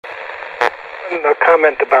a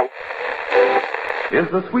comment about... Is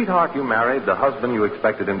the sweetheart you married the husband you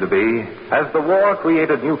expected him to be? Has the war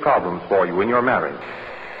created new problems for you in your marriage?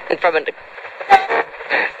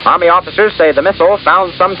 Army officers say the missile,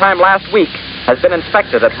 found sometime last week, has been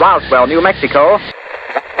inspected at Roswell, New Mexico.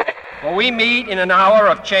 Well, we meet in an hour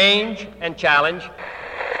of change and challenge.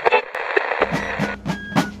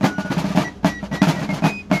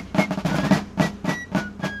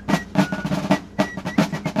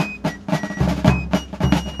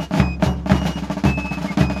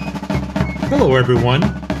 Hello, everyone.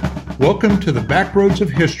 Welcome to the Backroads of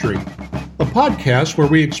History, a podcast where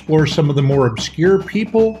we explore some of the more obscure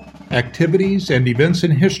people, activities, and events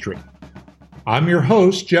in history. I'm your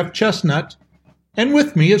host, Jeff Chestnut, and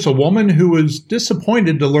with me is a woman who was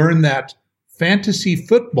disappointed to learn that fantasy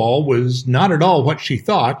football was not at all what she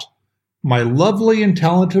thought, my lovely and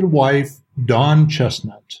talented wife, Dawn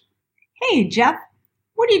Chestnut. Hey, Jeff.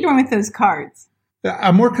 What are you doing with those cards?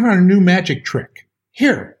 I'm working on a new magic trick.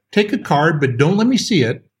 Here, take a card, but don't let me see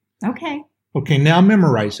it. Okay. Okay, now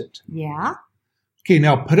memorize it. Yeah? Okay,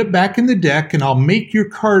 now put it back in the deck, and I'll make your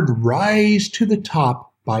card rise to the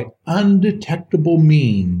top by undetectable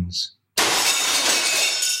means.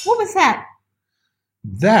 What was that?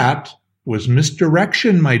 That was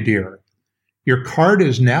misdirection, my dear. Your card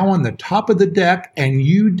is now on the top of the deck, and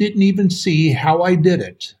you didn't even see how I did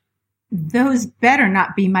it. Those better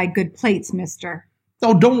not be my good plates, mister.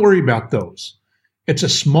 Oh, don't worry about those. It's a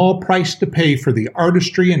small price to pay for the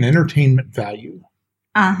artistry and entertainment value.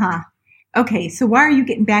 Uh-huh. Okay, so why are you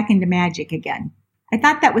getting back into magic again? I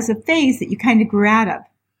thought that was a phase that you kind of grew out of.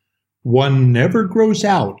 One never grows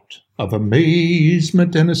out of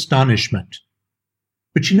amazement and astonishment.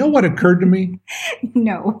 But you know what occurred to me?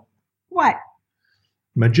 No. What?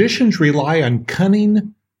 Magicians rely on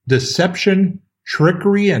cunning, deception,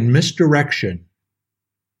 trickery, and misdirection.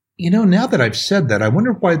 You know, now that I've said that, I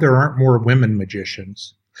wonder why there aren't more women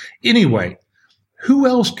magicians. Anyway, who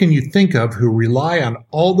else can you think of who rely on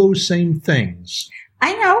all those same things?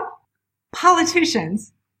 I know.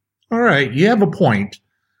 Politicians. All right, you have a point.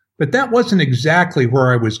 But that wasn't exactly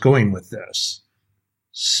where I was going with this.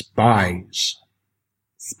 Spies.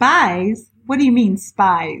 Spies? What do you mean,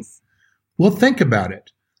 spies? Well, think about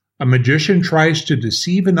it. A magician tries to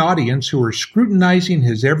deceive an audience who are scrutinizing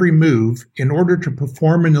his every move in order to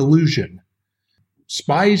perform an illusion.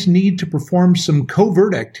 Spies need to perform some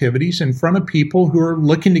covert activities in front of people who are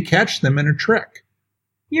looking to catch them in a trick.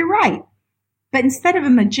 You're right. But instead of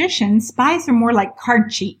a magician, spies are more like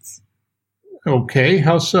card cheats. Okay,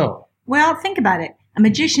 how so? Well, think about it. A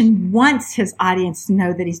magician wants his audience to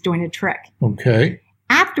know that he's doing a trick. Okay.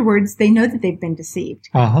 Afterwards, they know that they've been deceived.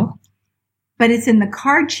 Uh-huh. But it's in the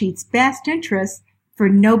card cheat's best interest for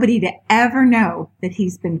nobody to ever know that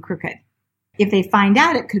he's been crooked. If they find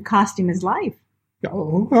out, it could cost him his life.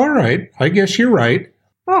 Oh, all right. I guess you're right.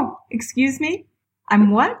 Oh, excuse me?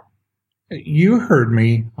 I'm what? You heard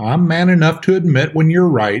me. I'm man enough to admit when you're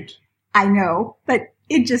right. I know, but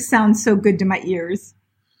it just sounds so good to my ears.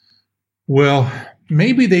 Well,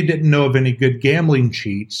 maybe they didn't know of any good gambling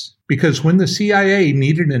cheats, because when the CIA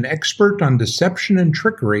needed an expert on deception and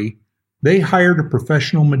trickery, they hired a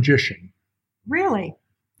professional magician. Really?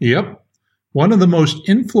 Yep. One of the most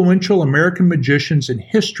influential American magicians in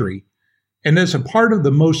history, and as a part of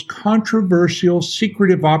the most controversial,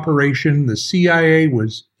 secretive operation the CIA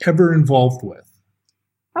was ever involved with.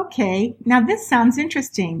 Okay, now this sounds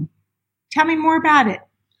interesting. Tell me more about it.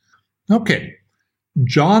 Okay.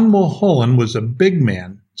 John Mulholland was a big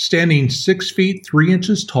man, standing 6 feet 3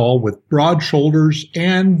 inches tall with broad shoulders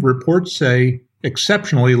and, reports say,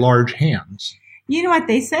 exceptionally large hands. You know what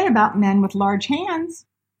they say about men with large hands?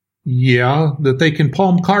 Yeah, that they can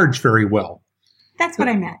palm cards very well. That's what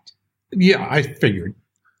I meant. Yeah, I figured.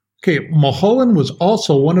 Okay, Mulholland was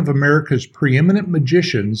also one of America's preeminent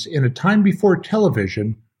magicians in a time before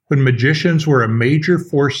television when magicians were a major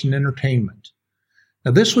force in entertainment.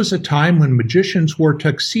 Now, this was a time when magicians wore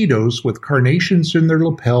tuxedos with carnations in their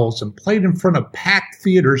lapels and played in front of packed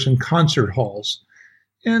theaters and concert halls,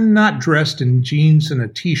 and not dressed in jeans and a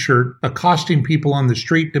t-shirt, accosting people on the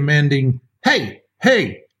street demanding, hey,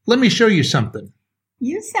 let me show you something.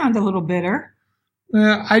 You sound a little bitter.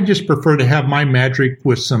 I just prefer to have my magic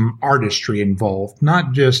with some artistry involved,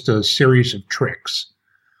 not just a series of tricks.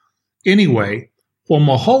 Anyway, while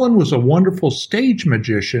Mulholland was a wonderful stage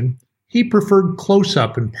magician, he preferred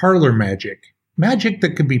close-up and parlor magic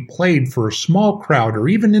that could be played for a small crowd or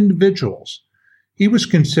even individuals. He was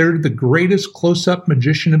considered the greatest close-up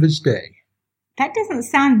magician of his day. That doesn't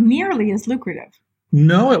sound nearly as lucrative.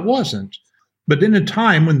 No, it wasn't. But in a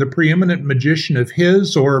time when the preeminent magician of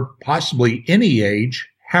his, or possibly any age,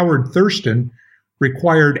 Howard Thurston,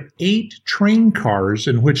 required 8 train cars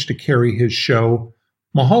in which to carry his show,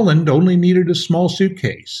 Mulholland only needed a small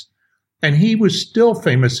suitcase. And he was still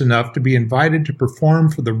famous enough to be invited to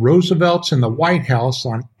perform for the Roosevelts and the White House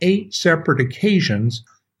on 8 separate occasions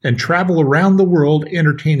and travel around the world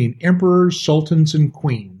entertaining emperors, sultans, and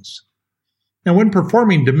queens. Now, when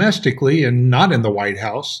performing domestically and not in the White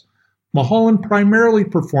House, Mulholland primarily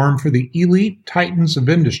performed for the elite titans of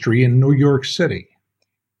industry in New York City.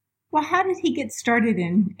 Well, how did he get started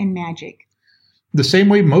in magic? The same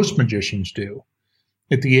way most magicians do.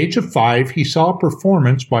 At the age of 5, he saw a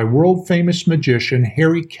performance by world-famous magician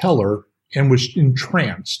Harry Keller and was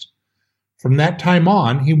entranced. From that time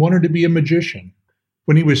on, he wanted to be a magician.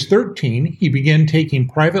 When he was 13, he began taking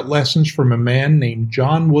private lessons from a man named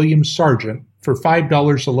John William Sargent for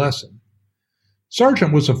 $5 a lesson.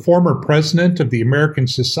 Sargent was a former president of the American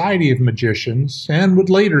Society of Magicians and would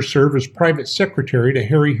later serve as private secretary to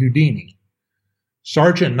Harry Houdini.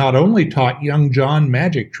 Sargent not only taught young John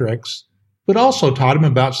magic tricks, but also taught him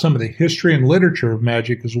about some of the history and literature of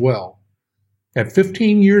magic as well. At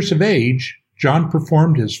 15 years of age, John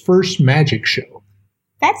performed his first magic show.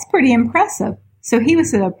 That's pretty impressive. So he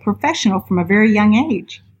was a professional from a very young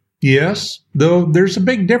age. Yes, though there's a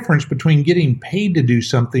big difference between getting paid to do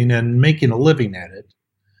something and making a living at it.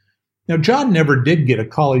 Now, John never did get a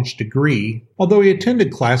college degree, although he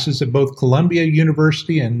attended classes at both Columbia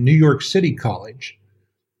University and New York City College.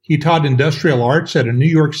 He taught industrial arts at a New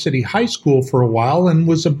York City high school for a while and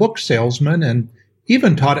was a book salesman and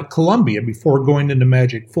even taught at Columbia before going into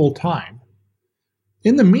magic full-time.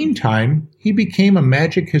 In the meantime, he became a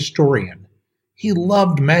magic historian. He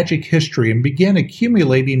loved magic history and began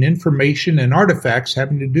accumulating information and artifacts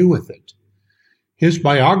having to do with it. His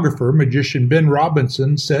biographer, magician Ben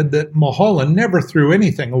Robinson, said that Mulholland never threw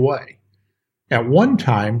anything away. At one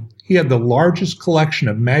time, he had the largest collection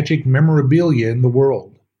of magic memorabilia in the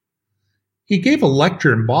world. He gave a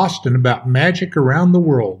lecture in Boston about magic around the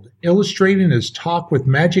world, illustrating his talk with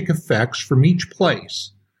magic effects from each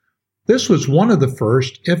place. This was one of the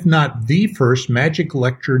first, if not the first, magic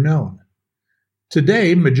lecture known.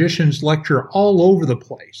 Today, magicians lecture all over the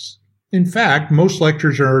place. In fact, most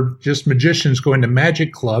lectures are just magicians going to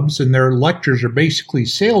magic clubs, and their lectures are basically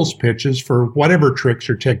sales pitches for whatever tricks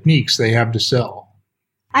or techniques they have to sell.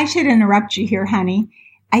 I should interrupt you here, honey.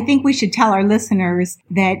 I think we should tell our listeners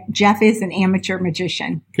that Jeff is an amateur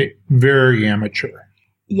magician. Okay, very amateur.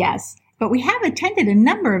 Yes, but we have attended a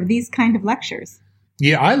number of these kind of lectures.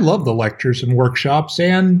 Yeah, I love the lectures and workshops,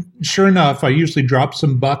 and sure enough, I usually drop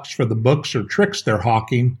some bucks for the books or tricks they're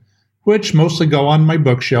hawking, which mostly go on my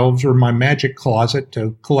bookshelves or my magic closet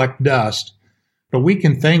to collect dust. But we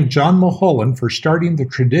can thank John Mulholland for starting the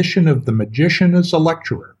tradition of the magician as a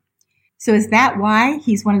lecturer. So is that why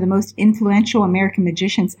he's one of the most influential American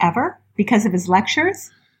magicians ever? Because of his lectures?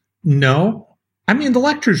 No. I mean, the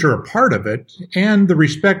lectures are a part of it, and the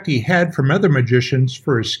respect he had from other magicians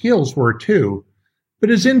for his skills were too. But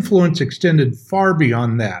his influence extended far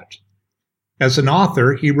beyond that. As an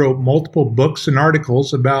author, he wrote multiple books and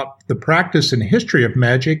articles about the practice and history of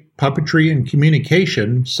magic, puppetry, and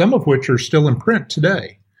communication, some of which are still in print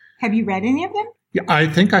today. Have you read any of them? Yeah, I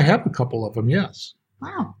think I have a couple of them, yes.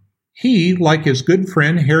 Wow. He, like his good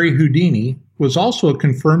friend Harry Houdini, was also a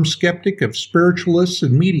confirmed skeptic of spiritualists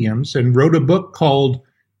and mediums and wrote a book called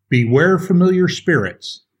Beware Familiar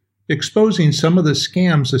Spirits, exposing some of the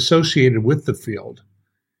scams associated with the field.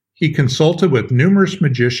 He consulted with numerous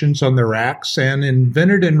magicians on their acts and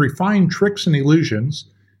invented and refined tricks and illusions,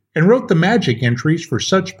 and wrote the magic entries for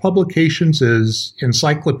such publications as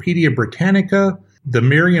Encyclopedia Britannica, the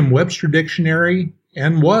Merriam-Webster Dictionary,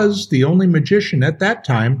 and was the only magician at that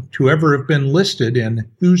time to ever have been listed in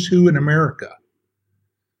Who's Who in America.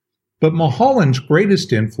 But Mulholland's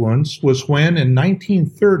greatest influence was when, in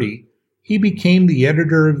 1930, he became the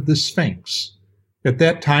editor of the Sphinx, at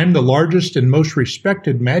that time the largest and most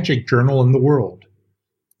respected magic journal in the world.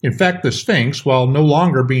 In fact, the Sphinx, while no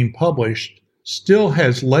longer being published, still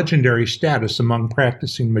has legendary status among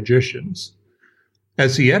practicing magicians.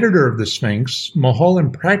 As the editor of the Sphinx,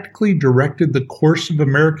 Mulholland practically directed the course of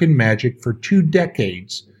American magic for 2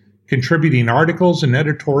 decades, contributing articles and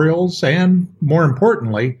editorials and, more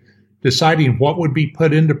importantly, deciding what would be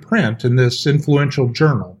put into print in this influential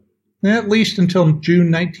journal, at least until June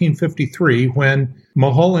 1953, when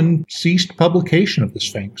Mulholland ceased publication of the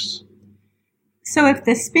Sphinx. So if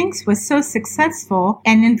the Sphinx was so successful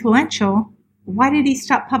and influential, why did he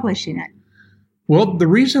stop publishing it? Well, the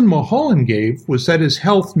reason Mulholland gave was that his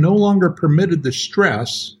health no longer permitted the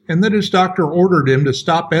stress, and that his doctor ordered him to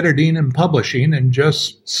stop editing and publishing and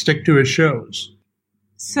just stick to his shows.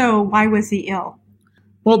 So why was he ill?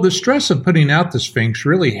 Well, the stress of putting out the Sphinx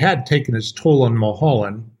really had taken its toll on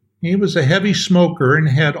Mulholland. He was a heavy smoker and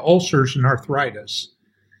had ulcers and arthritis.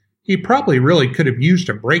 He probably really could have used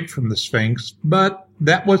a break from the Sphinx, but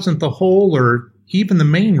that wasn't the whole or even the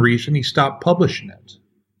main reason he stopped publishing it.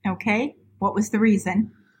 Okay, what was the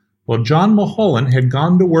reason? Well, John Mulholland had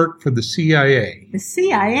gone to work for the CIA. The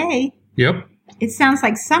CIA? Yep. It sounds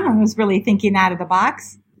like someone was really thinking out of the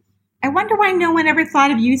box. I wonder why no one ever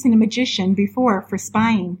thought of using a magician before for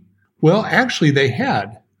spying. Well, actually, they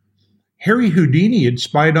had. Harry Houdini had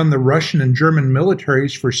spied on the Russian and German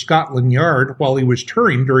militaries for Scotland Yard while he was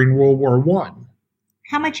touring during World War I.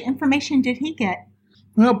 How much information did he get?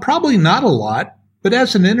 Well, probably not a lot, but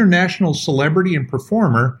as an international celebrity and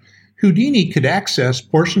performer, Houdini could access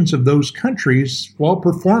portions of those countries while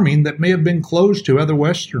performing that may have been closed to other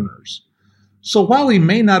Westerners. So while he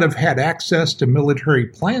may not have had access to military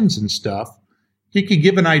plans and stuff, he could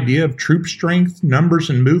give an idea of troop strength,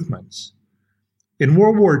 numbers, and movements. In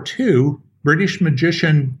World War II, British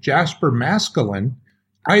magician Jasper Maskelyne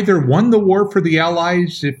either won the war for the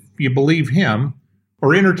Allies, if you believe him,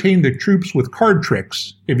 or entertained the troops with card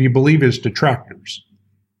tricks, if you believe his detractors.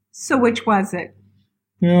 So which was it?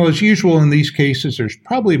 Well, as usual in these cases, there's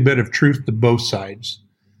probably a bit of truth to both sides.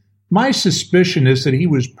 My suspicion is that he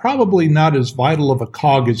was probably not as vital of a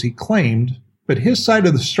cog as he claimed, but his side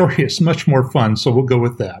of the story is much more fun, so we'll go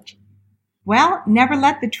with that. Well, never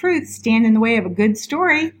let the truth stand in the way of a good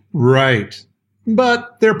story. Right.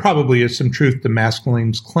 But there probably is some truth to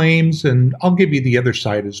Maskelyne's claims, and I'll give you the other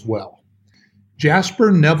side as well.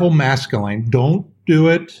 Jasper Neville Maskelyne, don't do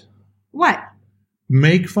it. What?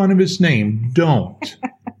 Make fun of his name. Don't.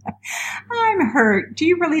 I'm hurt. Do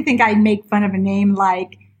you really think I'd make fun of a name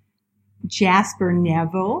like Jasper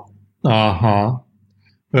Neville? Uh-huh.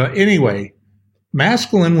 Anyway,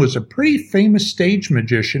 Maskelyne was a pretty famous stage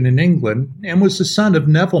magician in England and was the son of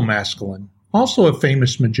Neville Maskelyne, also a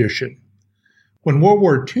famous magician. When World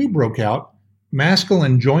War II broke out,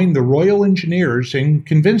 Maskelyne joined the Royal Engineers and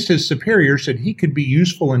convinced his superiors that he could be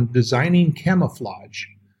useful in designing camouflage.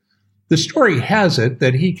 The story has it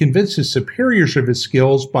that he convinced his superiors of his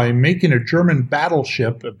skills by making a German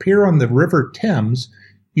battleship appear on the River Thames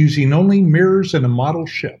using only mirrors and a model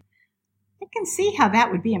ship. I can see how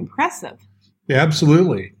that would be impressive. Yeah,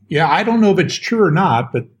 absolutely. Yeah, I don't know if it's true or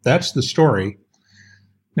not, but that's the story.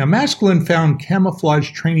 Now, Maskelyne found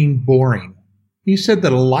camouflage training boring. He said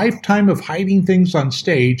that a lifetime of hiding things on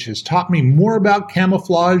stage has taught me more about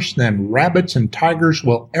camouflage than rabbits and tigers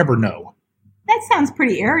will ever know. That sounds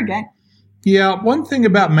pretty arrogant. Yeah, one thing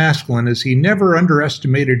about Maskelyne is he never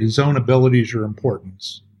underestimated his own abilities or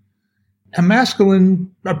importance. And Maskelyne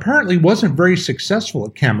apparently wasn't very successful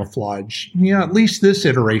at camouflage, at least this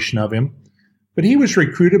iteration of him, but he was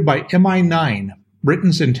recruited by MI9,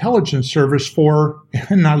 Britain's intelligence service for,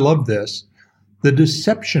 and I love this, the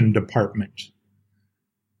Deception Department.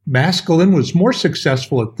 Maskelyne was more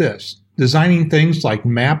successful at this, designing things like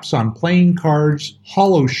maps on playing cards,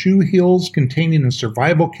 hollow shoe heels containing a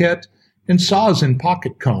survival kit, and saws in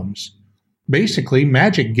pocket combs. Basically,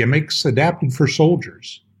 magic gimmicks adapted for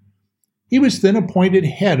soldiers. He was then appointed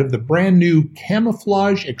head of the brand new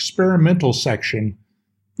Camouflage Experimental Section,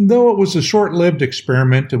 though it was a short-lived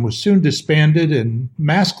experiment and was soon disbanded, and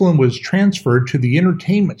Maskelyne was transferred to the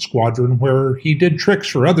Entertainment Squadron, where he did tricks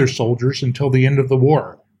for other soldiers until the end of the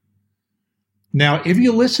war. Now, if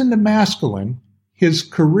you listen to Maskelyne, his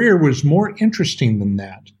career was more interesting than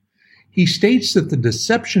that. He states that the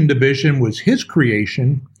Deception Division was his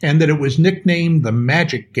creation and that it was nicknamed the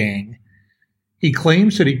Magic Gang. He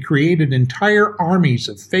claims that he created entire armies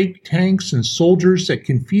of fake tanks and soldiers that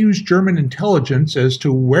confused German intelligence as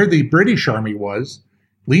to where the British army was,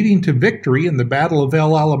 leading to victory in the Battle of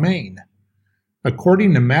El Alamein.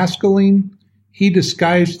 According to Maskelyne, he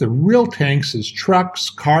disguised the real tanks as trucks,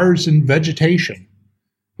 cars, and vegetation.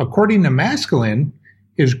 According to Maskelyne,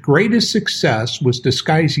 his greatest success was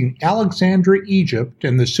disguising Alexandria, Egypt,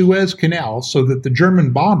 and the Suez Canal so that the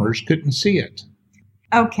German bombers couldn't see it.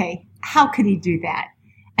 Okay, how could he do that?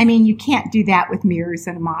 I mean, you can't do that with mirrors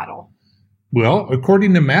and a model. Well,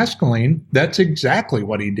 according to Maskelyne, that's exactly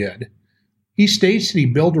what he did. He states that he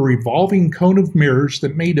built a revolving cone of mirrors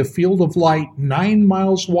that made a field of light 9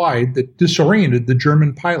 miles wide that disoriented the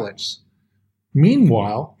German pilots.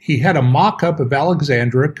 Meanwhile, he had a mock-up of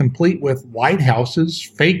Alexandria complete with lighthouses,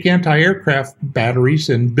 fake anti-aircraft batteries,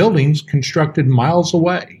 and buildings constructed miles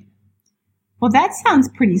away. Well, that sounds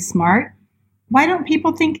pretty smart. Why don't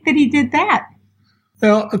people think that he did that?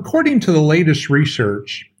 Well, according to the latest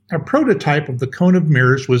research, a prototype of the cone of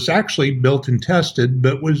mirrors was actually built and tested,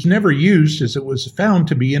 but was never used as it was found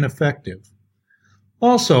to be ineffective.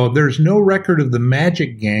 Also, there's no record of the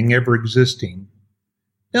magic gang ever existing.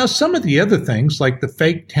 Now, some of the other things, like the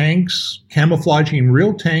fake tanks, camouflaging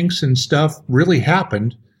real tanks and stuff, really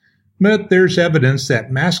happened, but there's evidence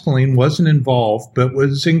that Maskelyne wasn't involved, but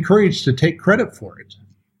was encouraged to take credit for it.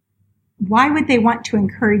 Why would they want to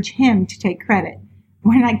encourage him to take credit?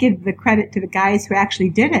 Why not give the credit to the guys who actually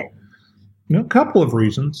did it? A couple of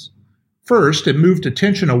reasons. First, it moved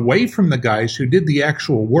attention away from the guys who did the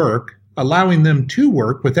actual work, allowing them to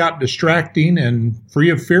work without distracting and free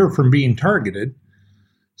of fear from being targeted.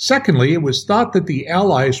 Secondly, it was thought that the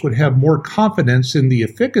Allies would have more confidence in the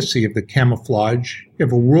efficacy of the camouflage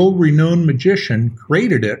if a world-renowned magician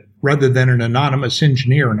created it rather than an anonymous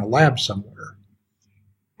engineer in a lab somewhere.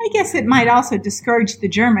 I guess it might also discourage the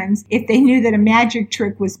Germans if they knew that a magic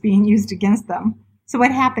trick was being used against them. So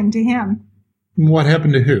what happened to him? What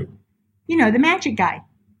happened to who? You know, the magic guy.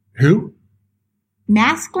 Who?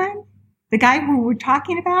 Maskelyne? The guy who we're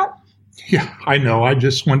talking about? Yeah, I know. I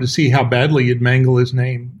just wanted to see how badly you'd mangle his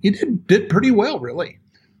name. He did pretty well, really.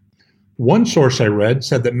 One source I read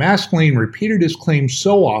said that Maskelyne repeated his claims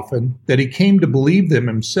so often that he came to believe them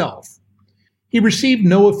himself. He received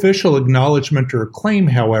no official acknowledgement or acclaim,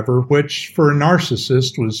 however, which, for a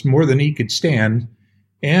narcissist, was more than he could stand,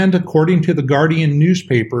 and according to the Guardian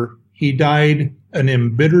newspaper, he died an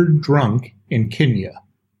embittered drunk in Kenya.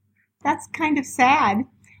 That's kind of sad.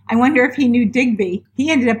 I wonder if he knew Digby. He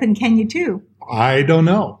ended up in Kenya, too. I don't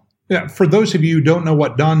know. Yeah, for those of you who don't know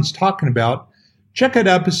what Don's talking about, check out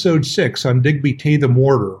episode 6 on Digby Tatham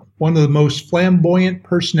Warder, one of the most flamboyant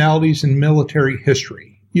personalities in military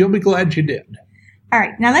history. You'll be glad you did. All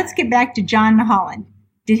right, now let's get back to John Mulholland.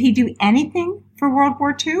 Did he do anything for World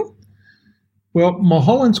War II? Well,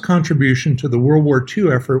 Mulholland's contribution to the World War II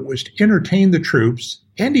effort was to entertain the troops,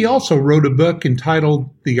 and he also wrote a book entitled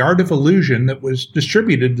The Art of Illusion that was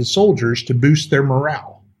distributed to soldiers to boost their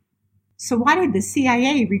morale. So why did the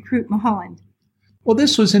CIA recruit Mulholland? Well,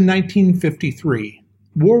 this was in 1953.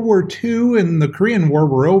 World War II and the Korean War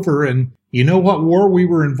were over, and you know what war we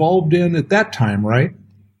were involved in at that time, right?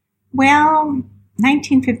 Well,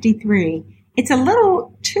 1953. It's a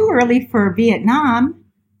little too early for Vietnam.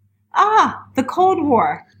 Ah, the Cold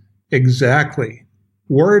War. Exactly.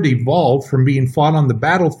 War had evolved from being fought on the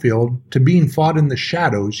battlefield to being fought in the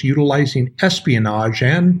shadows, utilizing espionage,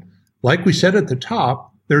 and, like we said at the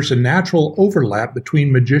top, there's a natural overlap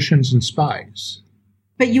between magicians and spies.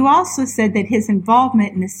 But you also said that his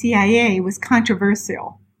involvement in the CIA was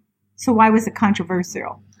controversial. So why was it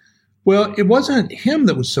controversial? Well, it wasn't him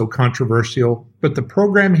that was so controversial, but the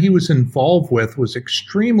program he was involved with was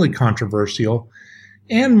extremely controversial,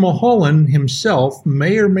 and Mulholland himself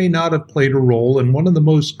may or may not have played a role in one of the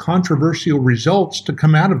most controversial results to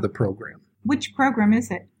come out of the program. Which program is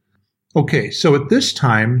it? Okay, so at this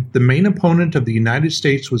time, the main opponent of the United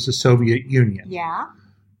States was the Soviet Union. Yeah?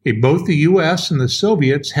 Both the U.S. and the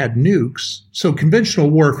Soviets had nukes, so conventional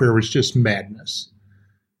warfare was just madness.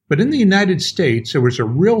 But in the United States, there was a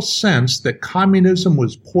real sense that communism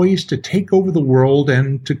was poised to take over the world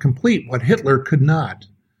and to complete what Hitler could not.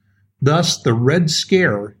 Thus, the Red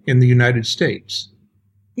Scare in the United States.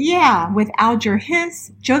 Yeah, with Alger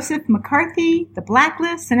Hiss, Joseph McCarthy, the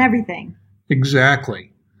blacklist, and everything.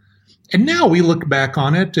 Exactly. And now we look back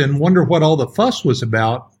on it and wonder what all the fuss was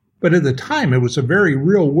about, but at the time it was a very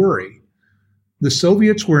real worry. The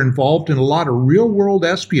Soviets were involved in a lot of real-world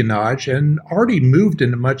espionage and already moved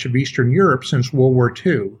into much of Eastern Europe since World War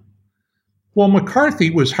II. While McCarthy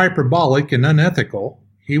was hyperbolic and unethical,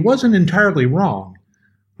 he wasn't entirely wrong.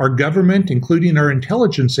 Our government, including our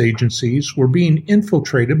intelligence agencies, were being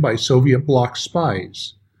infiltrated by Soviet bloc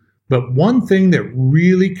spies. But one thing that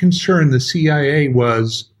really concerned the CIA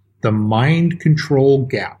was the mind control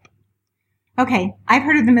gap. Okay, I've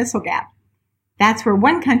heard of the missile gap. That's where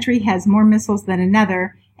one country has more missiles than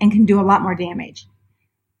another and can do a lot more damage.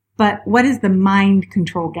 But what is the mind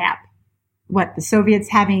control gap? What, the Soviets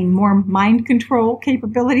having more mind control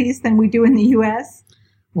capabilities than we do in the U.S.?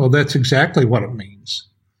 Well, that's exactly what it means.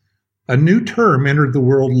 A new term entered the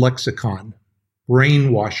world lexicon,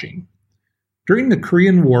 brainwashing. During the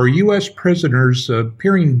Korean War, U.S. prisoners,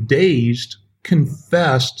 appearing dazed,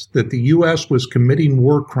 confessed that the U.S. was committing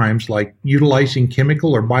war crimes like utilizing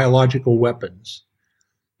chemical or biological weapons.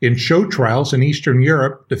 In show trials in Eastern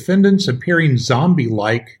Europe, defendants appearing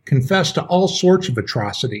zombie-like confessed to all sorts of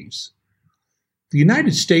atrocities. The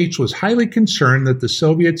United States was highly concerned that the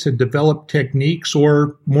Soviets had developed techniques,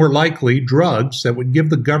 or more likely, drugs, that would give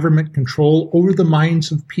the government control over the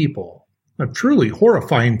minds of people. A truly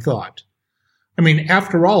horrifying thought. I mean,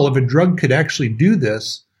 after all, if a drug could actually do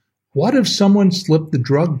this, what if someone slipped the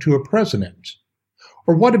drug to a president?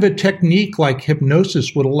 Or what if a technique like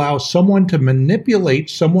hypnosis would allow someone to manipulate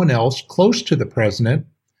someone else close to the president,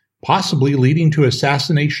 possibly leading to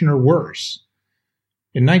assassination or worse?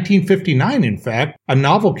 In 1959, in fact, a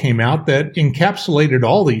novel came out that encapsulated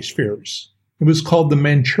all these fears. It was called The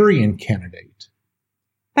Manchurian Candidate.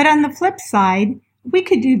 But on the flip side, we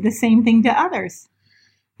could do the same thing to others.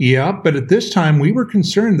 Yeah, but at this time we were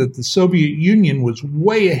concerned that the Soviet Union was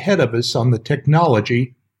way ahead of us on the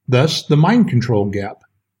technology, thus the mind control gap.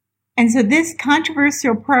 And so this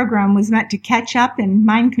controversial program was meant to catch up in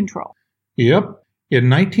mind control. Yep. In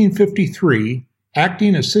 1953,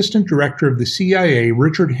 Acting Assistant Director of the CIA,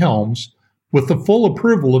 Richard Helms, with the full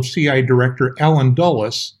approval of CIA Director Allen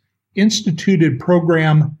Dulles, instituted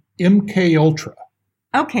program MKUltra.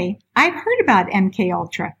 Okay, I've heard about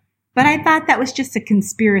MKUltra, but I thought that was just a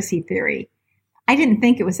conspiracy theory. I didn't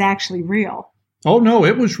think it was actually real. Oh no,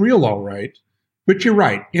 it was real all right. But you're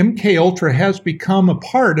right, MKUltra has become a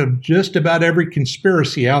part of just about every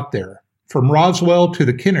conspiracy out there, from Roswell to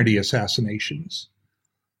the Kennedy assassinations.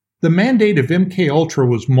 The mandate of MKUltra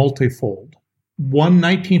was multifold. One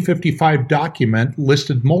 1955 document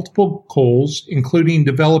listed multiple goals, including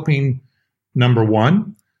developing, number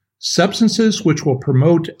one, substances which will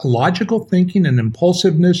promote logical thinking and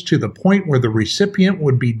impulsiveness to the point where the recipient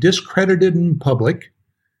would be discredited in public.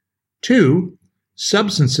 2,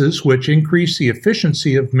 substances which increase the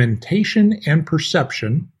efficiency of mentation and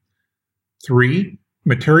perception. 3,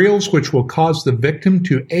 materials which will cause the victim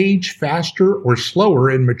to age faster or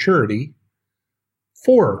slower in maturity.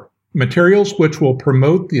 4, materials which will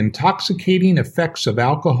promote the intoxicating effects of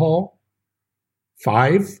alcohol.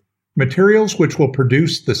 5, materials which will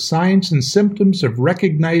produce the signs and symptoms of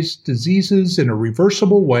recognized diseases in a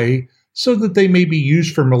reversible way so that they may be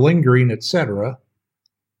used for malingering, etc.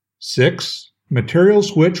 6,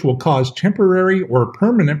 materials which will cause temporary or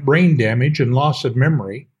permanent brain damage and loss of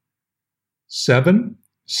memory. 7,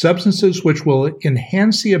 substances which will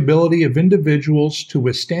enhance the ability of individuals to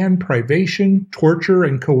withstand privation, torture,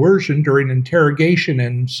 and coercion during interrogation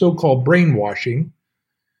and so-called brainwashing.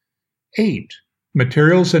 8,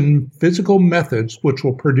 materials and physical methods which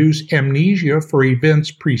will produce amnesia for events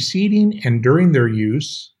preceding and during their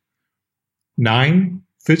use. 9,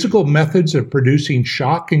 physical methods of producing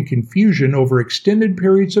shock and confusion over extended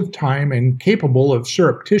periods of time and capable of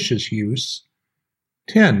surreptitious use.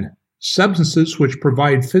 10, substances which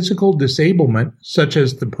provide physical disablement, such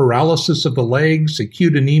as the paralysis of the legs,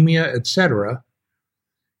 acute anemia, etc.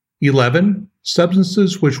 11,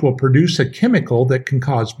 substances which will produce a chemical that can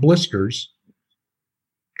cause blisters.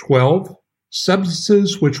 12,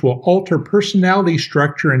 substances which will alter personality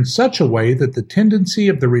structure in such a way that the tendency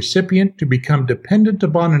of the recipient to become dependent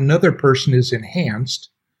upon another person is enhanced.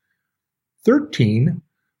 13,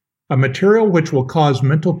 a material which will cause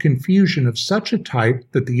mental confusion of such a type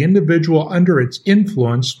that the individual under its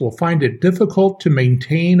influence will find it difficult to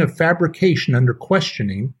maintain a fabrication under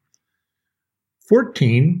questioning.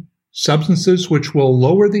 14, substances which will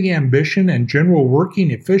lower the ambition and general working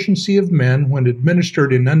efficiency of men when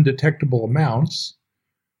administered in undetectable amounts.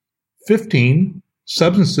 15,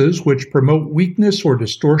 substances which promote weakness or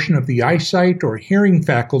distortion of the eyesight or hearing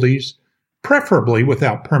faculties, preferably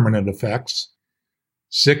without permanent effects.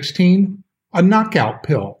 16, a knockout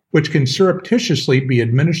pill, which can surreptitiously be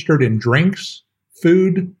administered in drinks,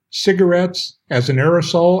 food, cigarettes, as an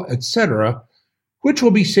aerosol, etc., which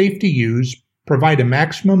will be safe to use, provide a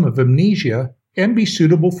maximum of amnesia, and be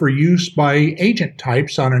suitable for use by agent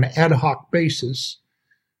types on an ad hoc basis.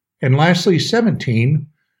 And lastly, 17,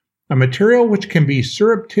 a material which can be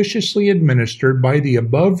surreptitiously administered by the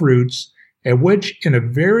above routes, and which in a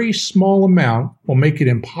very small amount will make it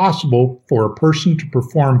impossible for a person to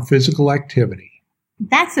perform physical activity.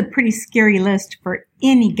 That's a pretty scary list for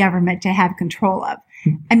any government to have control of.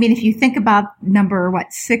 I mean, if you think about number,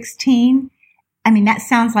 16, I mean, that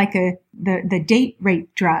sounds like the date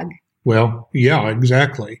rape drug. Well, yeah,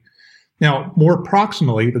 exactly. Now, more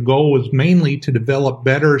proximally, the goal was mainly to develop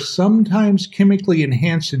better, sometimes chemically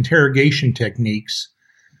enhanced interrogation techniques.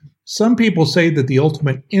 Some people say that the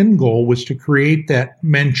ultimate end goal was to create that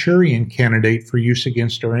Manchurian candidate for use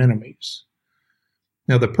against our enemies.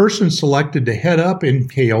 Now, the person selected to head up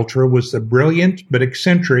MKUltra was the brilliant but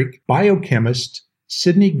eccentric biochemist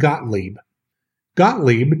Sidney Gottlieb.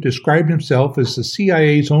 Gottlieb described himself as the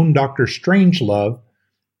CIA's own Dr. Strangelove,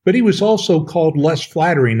 but he was also called less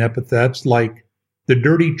flattering epithets like the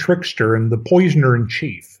dirty trickster and the poisoner in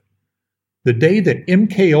chief. The day that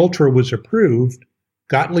MKUltra was approved,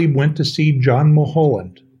 Gottlieb went to see John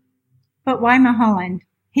Mulholland. But why Mulholland?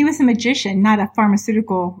 He was a magician, not a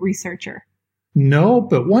pharmaceutical researcher. No,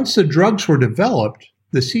 but once the drugs were developed,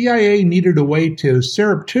 the CIA needed a way to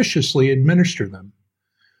surreptitiously administer them.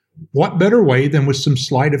 What better way than with some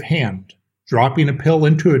sleight of hand, dropping a pill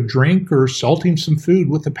into a drink or salting some food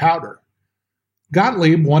with the powder?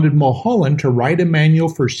 Gottlieb wanted Mulholland to write a manual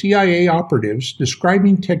for CIA operatives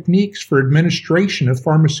describing techniques for administration of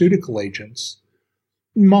pharmaceutical agents.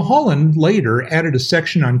 Mulholland later added a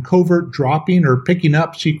section on covert dropping or picking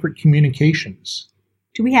up secret communications.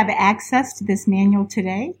 Do we have access to this manual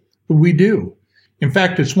today? We do. In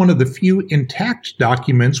fact, it's one of the few intact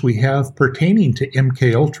documents we have pertaining to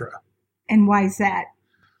MKUltra. And why is that?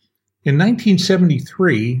 In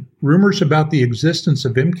 1973, rumors about the existence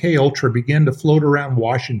of MKUltra began to float around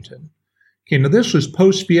Washington. Okay, now this was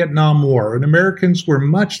post-Vietnam War, and Americans were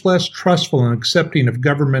much less trustful and accepting of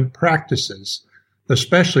government practices,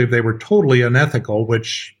 especially if they were totally unethical,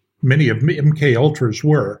 which many of MKUltras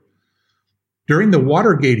were. During the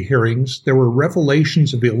Watergate hearings, there were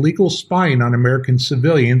revelations of illegal spying on American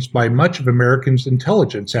civilians by much of Americans'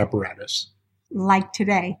 intelligence apparatus. Like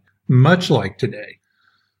today. Much like today.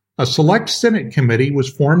 A select Senate committee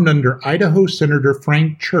was formed under Idaho Senator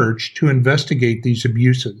Frank Church to investigate these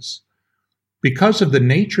abuses. Because of the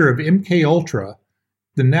nature of MKUltra,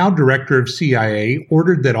 the now director of CIA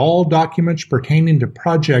ordered that all documents pertaining to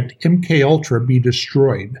Project MKUltra be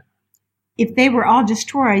destroyed. If they were all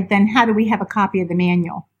destroyed, then how do we have a copy of the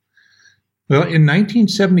manual? Well, in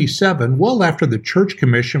 1977, well after the Church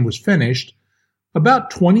Commission was finished, about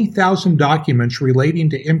 20,000 documents relating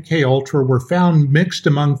to MKUltra were found mixed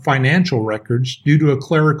among financial records due to a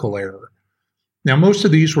clerical error. Now, most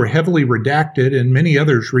of these were heavily redacted and many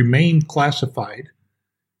others remained classified.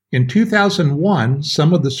 In 2001,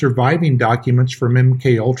 some of the surviving documents from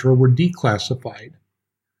MKUltra were declassified.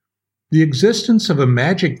 The existence of a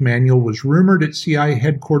magic manual was rumored at CIA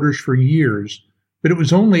headquarters for years, but it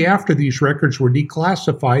was only after these records were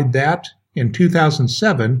declassified that, in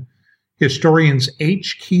 2007, historians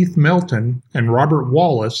H. Keith Melton and Robert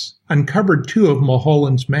Wallace uncovered two of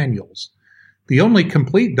Mulholland's manuals, the only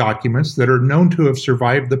complete documents that are known to have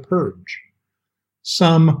survived the purge.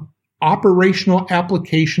 Some operational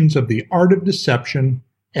applications of the art of deception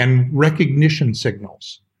and recognition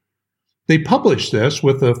signals. They published this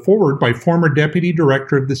with a foreword by former Deputy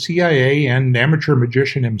Director of the CIA and amateur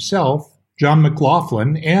magician himself, John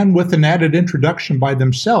McLaughlin, and with an added introduction by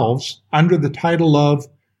themselves under the title of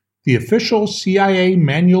The Official CIA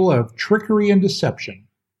Manual of Trickery and Deception.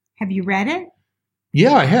 Have you read it?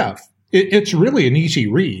 Yeah, I have. It's really an easy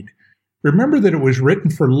read. Remember that it was written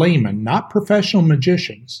for laymen, not professional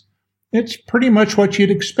magicians. It's pretty much what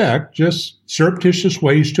you'd expect, just surreptitious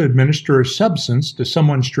ways to administer a substance to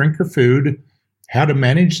someone's drink or food, how to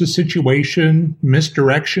manage the situation,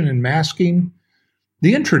 misdirection and masking.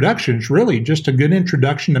 The introduction is really just a good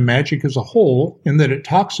introduction to magic as a whole, in that it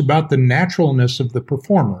talks about the naturalness of the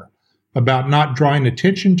performer, about not drawing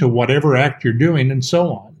attention to whatever act you're doing, and so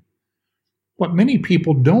on. What many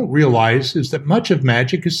people don't realize is that much of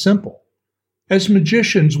magic is simple. As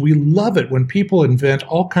magicians, we love it when people invent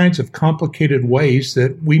all kinds of complicated ways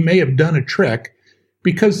that we may have done a trick,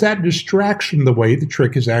 because that distracts from the way the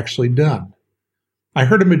trick is actually done. I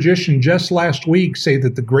heard a magician just last week say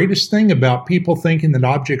that the greatest thing about people thinking that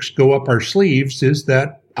objects go up our sleeves is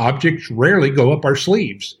that objects rarely go up our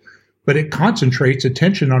sleeves, but it concentrates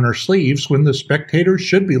attention on our sleeves when the spectators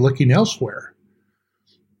should be looking elsewhere.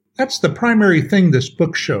 That's the primary thing this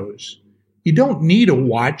book shows. You don't need a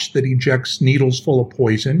watch that ejects needles full of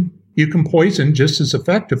poison. You can poison just as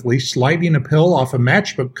effectively sliding a pill off a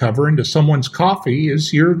matchbook cover into someone's coffee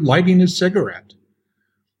as you're lighting a cigarette.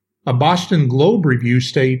 A Boston Globe review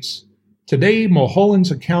states, "Today, Mulholland's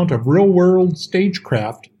account of real-world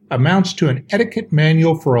stagecraft amounts to an etiquette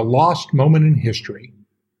manual for a lost moment in history."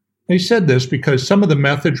 They said this because some of the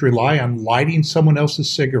methods rely on lighting someone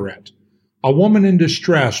else's cigarette, a woman in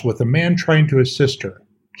distress with a man trying to assist her,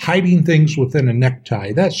 hiding things within a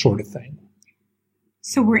necktie, that sort of thing.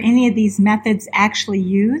 So were any of these methods actually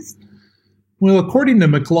used? Well, according to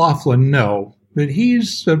McLaughlin, no, but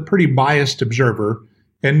he's a pretty biased observer,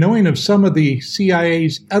 and knowing of some of the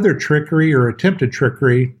CIA's other trickery or attempted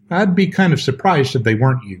trickery, I'd be kind of surprised if they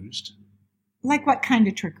weren't used. Like what kind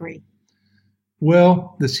of trickery?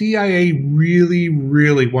 Well, the CIA really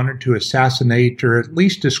wanted to assassinate or at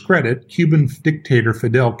least discredit Cuban dictator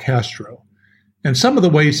Fidel Castro. And some of the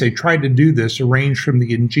ways they tried to do this range from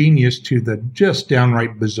the ingenious to the just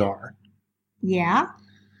downright bizarre. Yeah?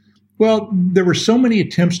 Well, there were so many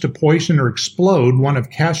attempts to poison or explode one of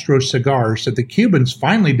Castro's cigars that the Cubans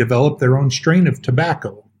finally developed their own strain of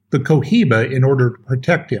tobacco, the Cohiba, in order to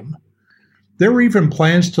protect him. There were even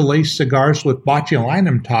plans to lace cigars with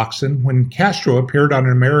botulinum toxin when Castro appeared on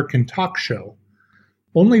an American talk show.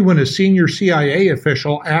 Only when a senior CIA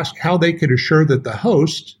official asked how they could assure that the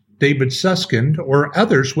host, David Susskind, or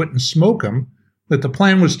others wouldn't smoke them, that the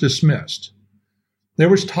plan was dismissed. There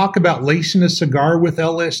was talk about lacing a cigar with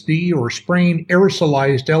LSD or spraying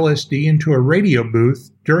aerosolized LSD into a radio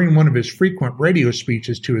booth during one of his frequent radio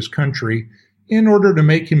speeches to his country in order to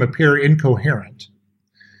make him appear incoherent.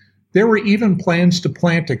 There were even plans to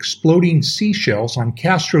plant exploding seashells on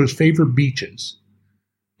Castro's favorite beaches.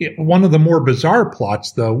 One of the more bizarre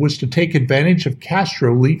plots, though, was to take advantage of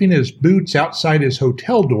Castro leaving his boots outside his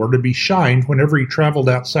hotel door to be shined whenever he traveled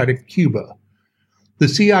outside of Cuba. The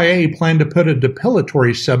CIA planned to put a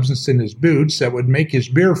depilatory substance in his boots that would make his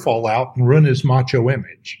beer fall out and ruin his macho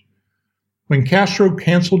image. When Castro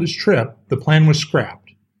canceled his trip, the plan was scrapped.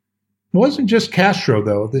 It wasn't just Castro,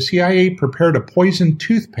 though. The CIA prepared a poisoned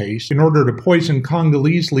toothpaste in order to poison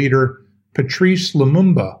Congolese leader Patrice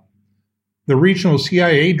Lumumba. The regional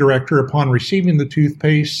CIA director, upon receiving the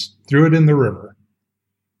toothpaste, threw it in the river.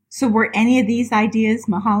 So were any of these ideas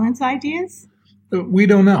Mulholland's ideas? We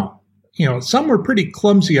don't know. Some were pretty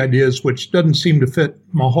clumsy ideas, which doesn't seem to fit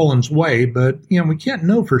Mulholland's way, but, we can't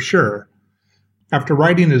know for sure. After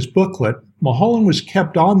writing his booklet, Mulholland was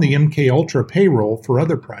kept on the MKUltra payroll for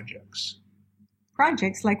other projects.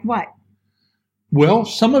 Projects like what? Well,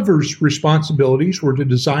 some of his responsibilities were to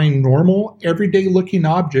design normal, everyday-looking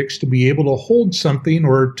objects to be able to hold something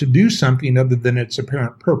or to do something other than its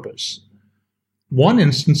apparent purpose. One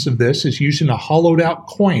instance of this is using a hollowed-out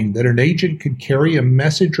coin that an agent could carry a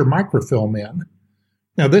message or microfilm in.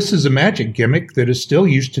 Now, this is a magic gimmick that is still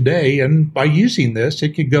used today, and by using this, it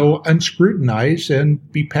could go unscrutinized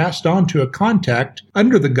and be passed on to a contact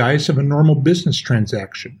under the guise of a normal business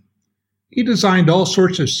transaction. He designed all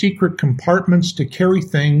sorts of secret compartments to carry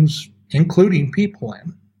things, including people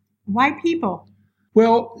in. Why people?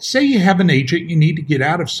 Well, say you have an agent you need to get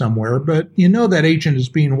out of somewhere, but you know that agent is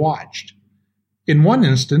being watched. In one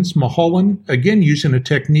instance, Mulholland, again using a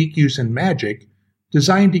technique used in magic,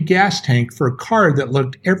 designed a gas tank for a car that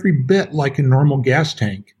looked every bit like a normal gas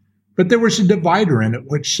tank, but there was a divider in it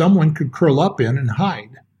which someone could curl up in and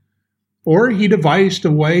hide. Or he devised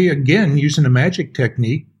a way, again using a magic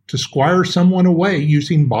technique, to squire someone away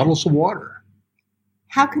using bottles of water.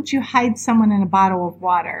 How could you hide someone in a bottle of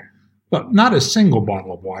water? Well, not a single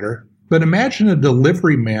bottle of water, but imagine a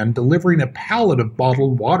delivery man delivering a pallet of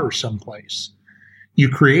bottled water someplace. You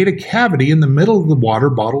create a cavity in the middle of the water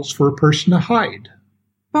bottles for a person to hide.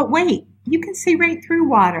 But wait, you can see right through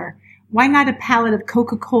water. Why not a pallet of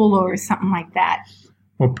Coca-Cola or something like that?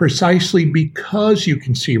 Well, precisely because you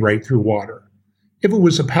can see right through water. If it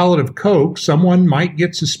was a pallet of Coke, someone might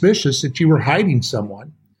get suspicious that you were hiding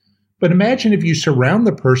someone. But imagine if you surround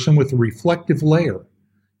the person with a reflective layer.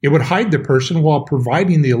 It would hide the person while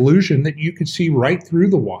providing the illusion that you could see right through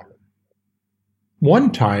the water.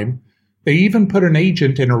 One time, they even put an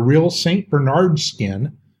agent in a real St. Bernard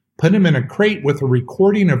skin, put him in a crate with a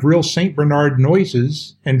recording of real St. Bernard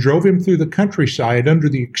noises, and drove him through the countryside under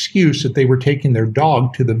the excuse that they were taking their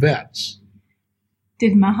dog to the vets.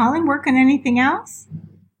 Did Mulholland work on anything else?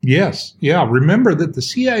 Yes. Remember that the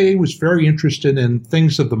CIA was very interested in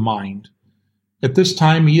things of the mind. At this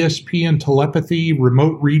time, ESP and telepathy,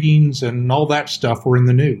 remote readings, and all that stuff were in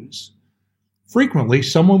the news. Frequently,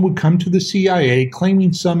 someone would come to the CIA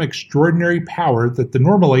claiming some extraordinary power that the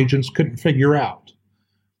normal agents couldn't figure out.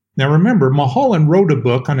 Now remember, Mulholland wrote a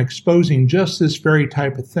book on exposing just this very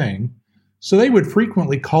type of thing, so they would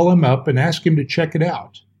frequently call him up and ask him to check it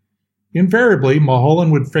out. Invariably,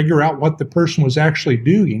 Mulholland would figure out what the person was actually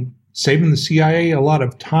doing, saving the CIA a lot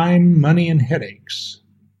of time, money, and headaches.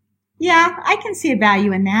 Yeah, I can see a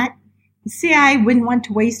value in that. The CIA wouldn't want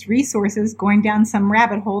to waste resources going down some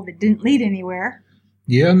rabbit hole that didn't lead anywhere.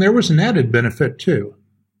 Yeah, and there was an added benefit, too.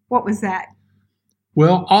 What was that?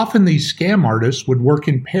 Well, often these scam artists would work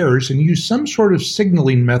in pairs and use some sort of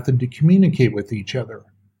signaling method to communicate with each other.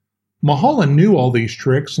 Mulholland knew all these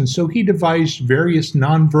tricks, and so he devised various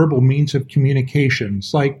nonverbal means of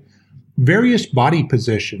communications, like various body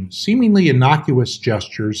positions, seemingly innocuous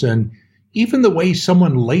gestures, and even the way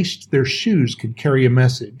someone laced their shoes could carry a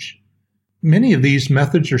message. Many of these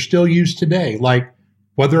methods are still used today, like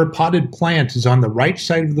whether a potted plant is on the right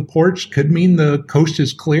side of the porch could mean the coast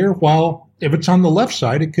is clear, while if it's on the left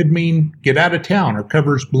side, it could mean get out of town or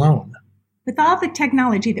cover's blown. With all the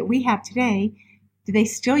technology that we have today, do they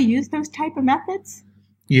still use those type of methods?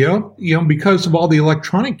 Yeah, because of all the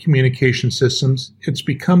electronic communication systems, it's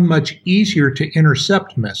become much easier to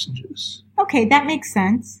intercept messages. Okay, that makes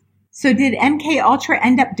sense. So did MKUltra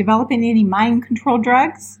end up developing any mind control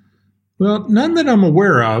drugs? Well, none that I'm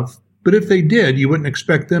aware of, but if they did, you wouldn't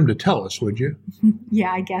expect them to tell us, would you?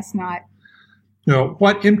 Yeah, I guess not.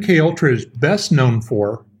 What MKUltra is best known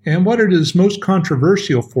for, and what it is most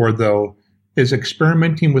controversial for, though, is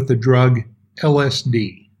experimenting with the drug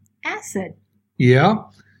LSD. Acid. Yeah.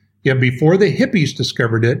 Before the hippies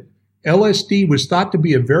discovered it, LSD was thought to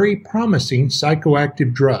be a very promising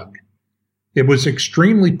psychoactive drug. It was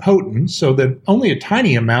extremely potent, so that only a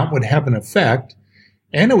tiny amount would have an effect,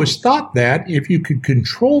 and it was thought that if you could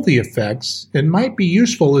control the effects, it might be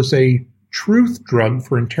useful as a truth drug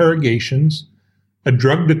for interrogations, a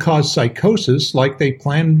drug to cause psychosis like they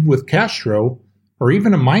planned with Castro, or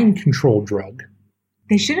even a mind control drug.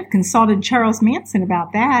 They should have consulted Charles Manson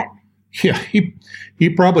about that. Yeah, he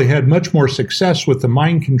probably had much more success with the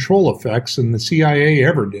mind control effects than the CIA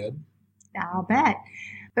ever did. I'll bet.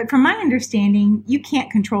 But from my understanding, you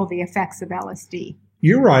can't control the effects of LSD.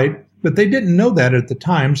 You're right, but they didn't know that at the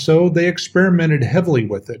time, so they experimented heavily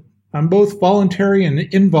with it on both voluntary and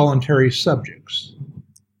involuntary subjects.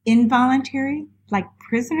 Involuntary? Like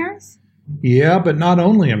prisoners? Yeah, but not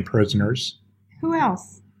only in prisoners. Who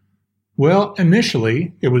else? Well,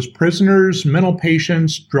 initially, it was prisoners, mental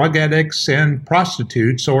patients, drug addicts, and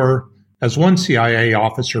prostitutes, or, as one CIA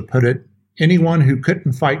officer put it, anyone who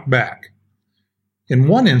couldn't fight back. In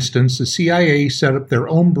one instance, the CIA set up their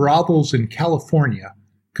own brothels in California,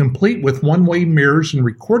 complete with one-way mirrors and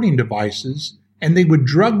recording devices, and they would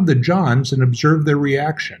drug the Johns and observe their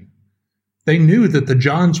reaction. They knew that the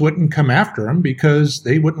Johns wouldn't come after them because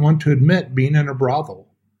they wouldn't want to admit being in a brothel.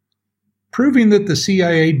 Proving that the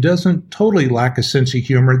CIA doesn't totally lack a sense of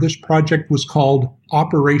humor, this project was called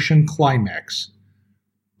Operation Climax.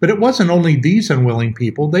 But it wasn't only these unwilling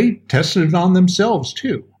people, they tested it on themselves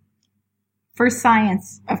too. For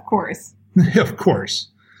science, of course. Of course.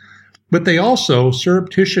 But they also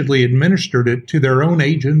surreptitiously administered it to their own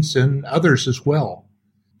agents and others as well.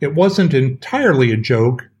 It wasn't entirely a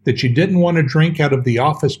joke that you didn't want to drink out of the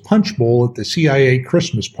office punch bowl at the CIA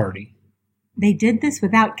Christmas party. They did this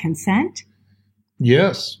without consent?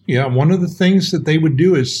 Yes. One of the things that they would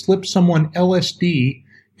do is slip someone LSD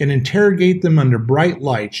and interrogate them under bright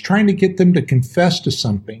lights, trying to get them to confess to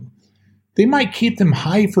something. They might keep them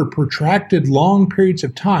high for protracted, long periods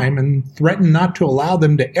of time and threaten not to allow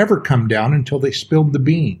them to ever come down until they spilled the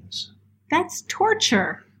beans. That's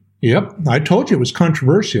torture. Yep, I told you it was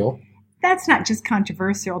controversial. That's not just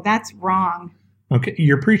controversial, that's wrong. Okay,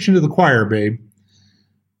 you're preaching to the choir, babe.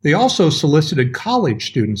 They also solicited college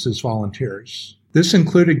students as volunteers. This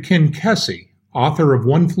included Ken Kesey, author of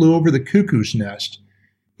One Flew Over the Cuckoo's Nest.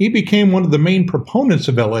 He became one of the main proponents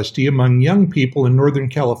of LSD among young people in Northern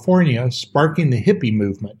California, sparking the hippie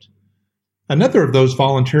movement. Another of those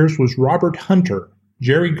volunteers was Robert Hunter,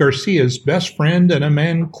 Jerry Garcia's best friend and a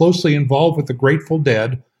man closely involved with the Grateful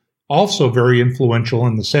Dead, also very influential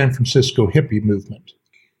in the San Francisco hippie movement.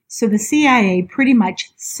 So the CIA pretty much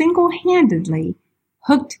single-handedly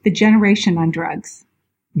hooked the generation on drugs.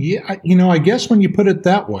 Yeah, I guess when you put it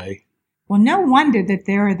that way. Well, no wonder that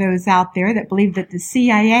there are those out there that believe that the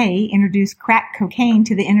CIA introduced crack cocaine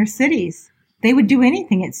to the inner cities. They would do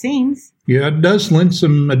anything, it seems. Yeah, it does lend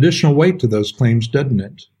some additional weight to those claims, doesn't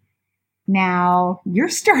it? Now, you're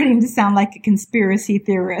starting to sound like a conspiracy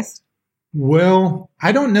theorist. Well,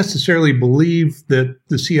 I don't necessarily believe that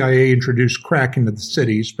the CIA introduced crack into the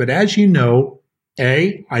cities, but as you know,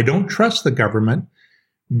 A, I don't trust the government.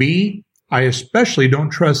 B, I especially don't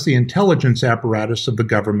trust the intelligence apparatus of the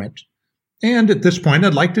government. And at this point,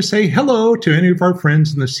 I'd like to say hello to any of our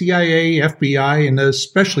friends in the CIA, FBI, and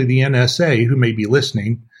especially the NSA who may be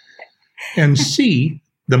listening. And C,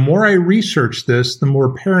 the more I researched this, the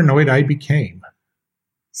more paranoid I became.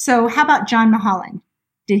 So how about John Mulholland?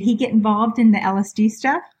 Did he get involved in the LSD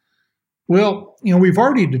stuff? Well, we've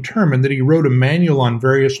already determined that he wrote a manual on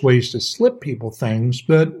various ways to slip people things,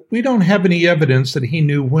 but we don't have any evidence that he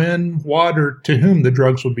knew when, what, or to whom the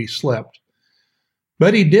drugs would be slipped.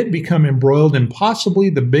 But he did become embroiled in possibly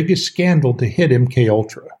the biggest scandal to hit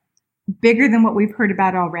MKUltra. Bigger than what we've heard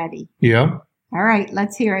about already. Yeah. All right,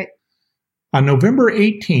 let's hear it. On November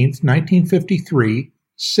 18th, 1953,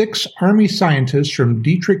 6 Army scientists from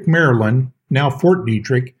Dietrich, Maryland, now Fort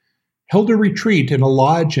Detrick, held a retreat in a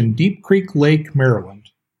lodge in Deep Creek Lake, Maryland.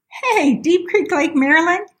 Hey, Deep Creek Lake,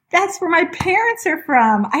 Maryland? That's where my parents are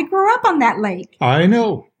from. I grew up on that lake. I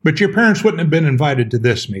know, but your parents wouldn't have been invited to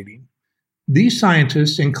this meeting. These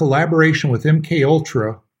scientists, in collaboration with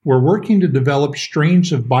MKUltra, were working to develop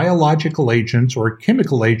strains of biological agents or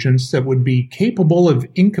chemical agents that would be capable of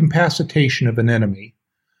incapacitation of an enemy.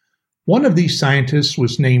 One of these scientists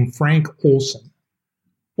was named Frank Olson.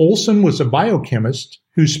 Olson was a biochemist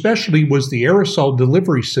whose specialty was the aerosol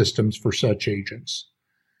delivery systems for such agents.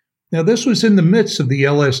 Now, this was in the midst of the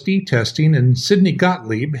LSD testing, and Sidney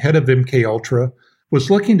Gottlieb, head of MKUltra, was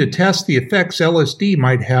looking to test the effects LSD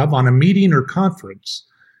might have on a meeting or conference.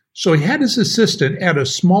 So he had his assistant add a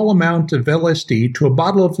small amount of LSD to a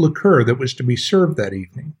bottle of liqueur that was to be served that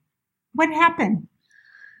evening. What happened?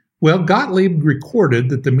 Well, Gottlieb recorded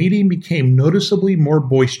that the meeting became noticeably more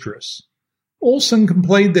boisterous. Olson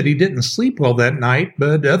complained that he didn't sleep well that night,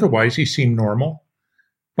 but otherwise he seemed normal.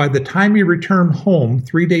 By the time he returned home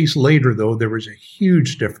 3 days later, though, there was a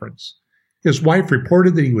huge difference. His wife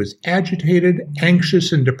reported that he was agitated,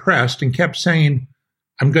 anxious, and depressed and kept saying,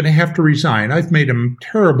 "I'm going to have to resign. I've made a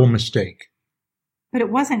terrible mistake." But it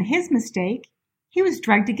wasn't his mistake. He was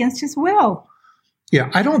drugged against his will. Yeah,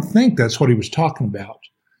 I don't think that's what he was talking about.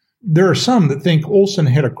 There are some that think Olson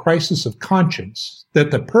had a crisis of conscience,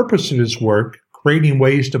 that the purpose of his work, creating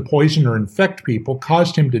ways to poison or infect people,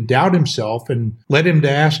 caused him to doubt himself and led him to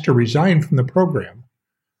ask to resign from the program.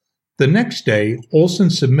 The next day, Olson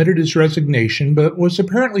submitted his resignation, but was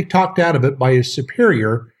apparently talked out of it by his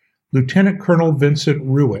superior, Lieutenant Colonel Vincent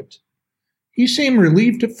Ruitt. He seemed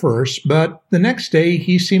relieved at first, but the next day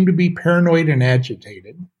he seemed to be paranoid and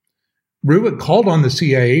agitated. Ruitt called on the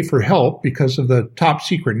CIA for help because of the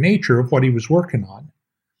top-secret nature of what he was working on.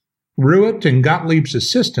 Ruitt and Gottlieb's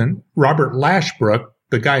assistant, Robert Lashbrook,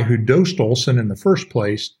 the guy who dosed Olson in the first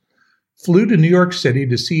place, flew to New York City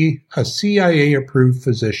to see a CIA-approved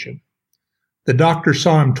physician. The doctor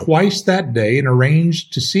saw him twice that day and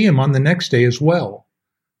arranged to see him on the next day as well.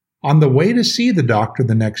 On the way to see the doctor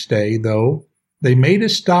the next day, though, they made a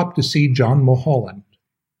stop to see John Mulholland.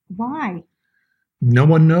 Why? No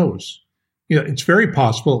one knows. It's very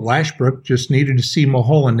possible that Lashbrook just needed to see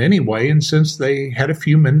Mulholland anyway, and since they had a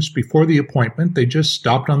few minutes before the appointment, they just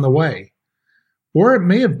stopped on the way. Or it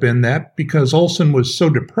may have been that, because Olson was so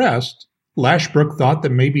depressed, Lashbrook thought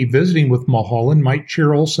that maybe visiting with Mulholland might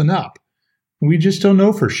cheer Olson up. We just don't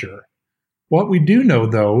know for sure. What we do know,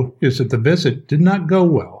 though, is that the visit did not go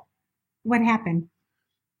well. What happened?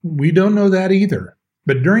 We don't know that either.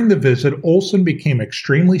 But during the visit, Olson became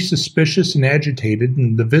extremely suspicious and agitated,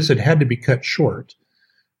 and the visit had to be cut short.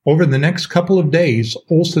 Over the next couple of days,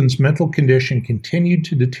 Olson's mental condition continued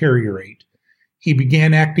to deteriorate. He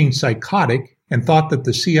began acting psychotic and thought that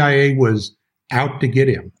the CIA was out to get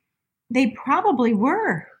him. They probably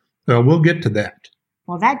were. We'll get to that.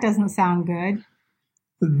 Well, that doesn't sound good.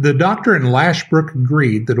 The doctor and Lashbrook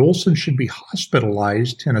agreed that Olson should be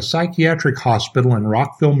hospitalized in a psychiatric hospital in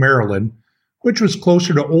Rockville, Maryland, which was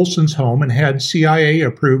closer to Olson's home and had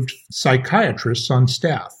CIA-approved psychiatrists on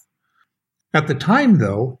staff. At the time,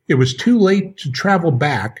 though, it was too late to travel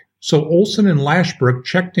back, so Olson and Lashbrook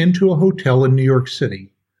checked into a hotel in New York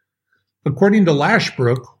City. According to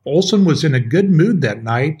Lashbrook, Olson was in a good mood that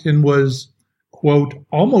night and was, quote,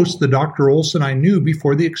 almost the Dr. Olson I knew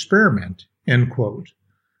before the experiment, end quote.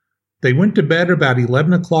 They went to bed about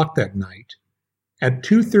 11 o'clock that night. At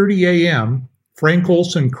 2:30 a.m., Frank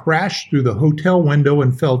Olson crashed through the hotel window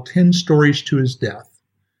and fell 10 stories to his death.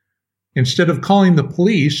 Instead of calling the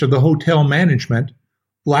police or the hotel management,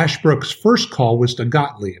 Lashbrook's first call was to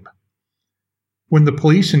Gottlieb. When the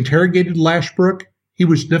police interrogated Lashbrook, he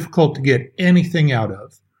was difficult to get anything out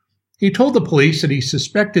of. He told the police that he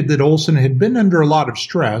suspected that Olson had been under a lot of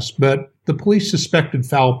stress, but the police suspected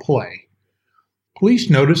foul play. Police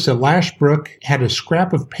noticed that Lashbrook had a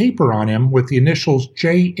scrap of paper on him with the initials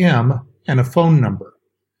J.M. and a phone number.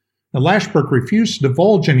 Now, Lashbrook refused to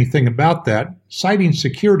divulge anything about that, citing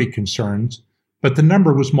security concerns, but the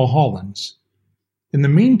number was Mulholland's. In the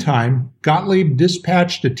meantime, Gottlieb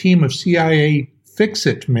dispatched a team of CIA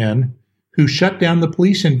fix-it men who shut down the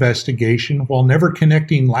police investigation while never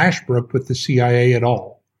connecting Lashbrook with the CIA at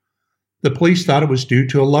all. The police thought it was due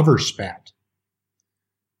to a lover's spat.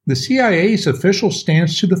 The CIA's official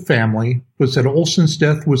stance to the family was that Olson's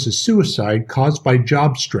death was a suicide caused by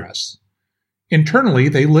job stress. Internally,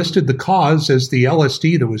 they listed the cause as the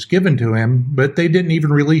LSD that was given to him, but they didn't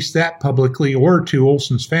even release that publicly or to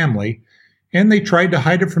Olson's family, and they tried to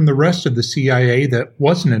hide it from the rest of the CIA that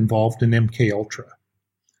wasn't involved in MKUltra.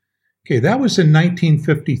 Okay, that was in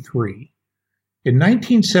 1953. In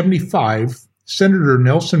 1975, Senator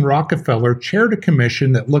Nelson Rockefeller chaired a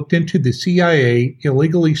commission that looked into the CIA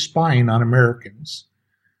illegally spying on Americans.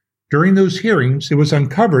 During those hearings, it was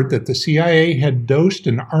uncovered that the CIA had dosed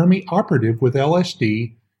an Army operative with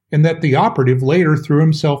LSD and that the operative later threw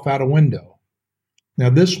himself out a window. Now,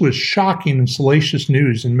 this was shocking and salacious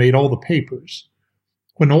news and made all the papers.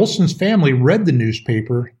 When Olson's family read the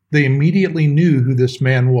newspaper, they immediately knew who this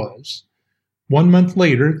man was. 1 month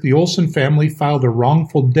later, the Olson family filed a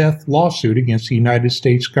wrongful death lawsuit against the United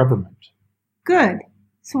States government. Good.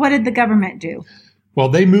 So what did the government do? Well,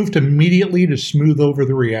 they moved immediately to smooth over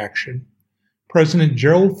the reaction. President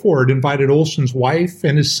Gerald Ford invited Olson's wife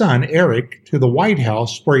and his son, Eric, to the White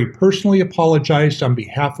House, where he personally apologized on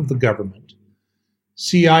behalf of the government.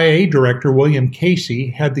 CIA Director William Casey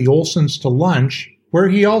had the Olsons to lunch, where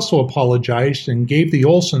he also apologized and gave the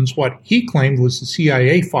Olsons what he claimed was the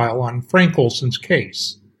CIA file on Frank Olson's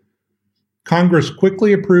case. Congress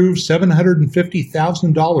quickly approved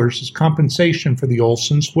 $750,000 as compensation for the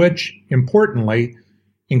Olsons, which, importantly,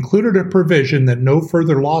 included a provision that no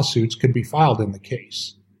further lawsuits could be filed in the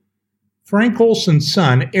case. Frank Olson's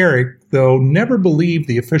son, Eric, though, never believed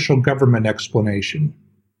the official government explanation.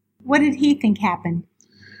 What did he think happened?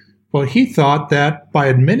 Well, he thought that by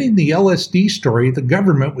admitting the LSD story, the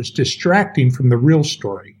government was distracting from the real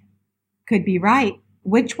story. Could be right.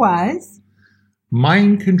 Which was?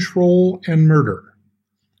 Mind control and murder.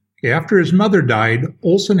 After his mother died,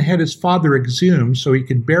 Olson had his father exhumed so he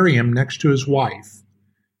could bury him next to his wife.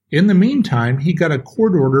 In the meantime, he got a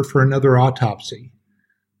court order for another autopsy.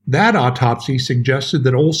 That autopsy suggested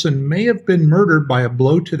that Olson may have been murdered by a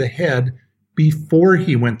blow to the head before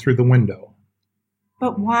he went through the window.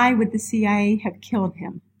 But why would the CIA have killed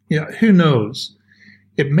him? Yeah, who knows?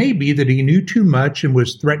 It may be that he knew too much and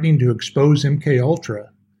was threatening to expose MKUltra.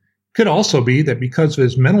 Could also be that because of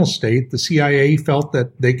his mental state, the CIA felt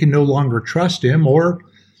that they can no longer trust him, or,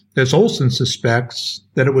 as Olson suspects,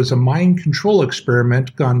 that it was a mind control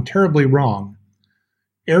experiment gone terribly wrong.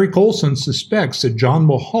 Eric Olson suspects that John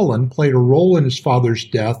Mulholland played a role in his father's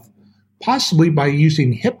death, possibly by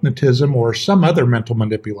using hypnotism or some other mental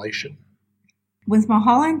manipulation. Was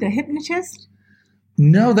Mulholland a hypnotist?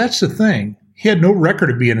 No, that's the thing. He had no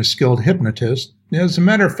record of being a skilled hypnotist. As a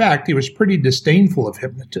matter of fact, he was pretty disdainful of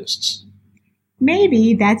hypnotists.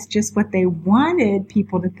 Maybe that's just what they wanted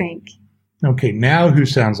people to think. Okay, now who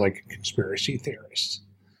sounds like a conspiracy theorist?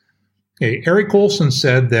 Okay, Eric Olson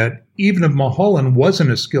said that even if Mulholland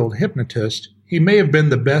wasn't a skilled hypnotist, he may have been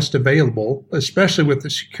the best available, especially with the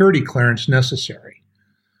security clearance necessary.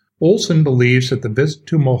 Olson believes that the visit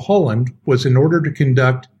to Mulholland was in order to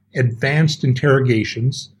conduct advanced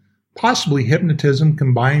interrogations, possibly hypnotism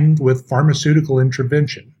combined with pharmaceutical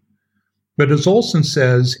intervention. But as Olson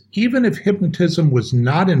says, even if hypnotism was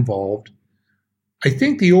not involved, I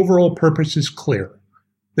think the overall purpose is clear.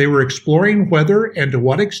 They were exploring whether and to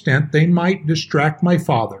what extent they might distract my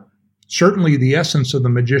father, certainly the essence of the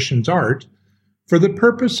magician's art, for the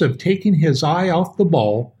purpose of taking his eye off the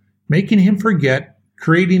ball, making him forget,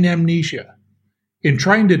 creating amnesia. In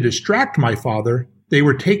trying to distract my father, they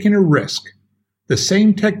were taking a risk. The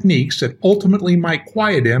same techniques that ultimately might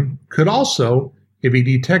quiet him could also, if he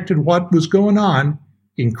detected what was going on,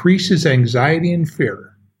 increase his anxiety and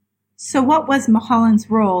fear. So what was Mulholland's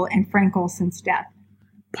role in Frank Olson's death?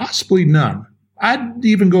 Possibly none. I'd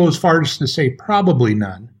even go as far as to say probably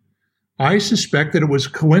none. I suspect that it was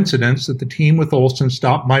a coincidence that the team with Olson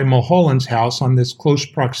stopped by Mulholland's house on this close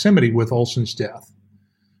proximity with Olson's death.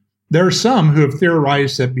 There are some who have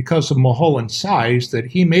theorized that because of Mulholland's size, that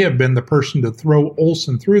he may have been the person to throw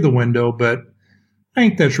Olson through the window, but I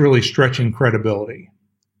think that's really stretching credibility.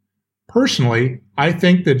 Personally, I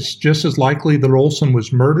think that it's just as likely that Olson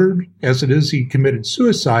was murdered as it is he committed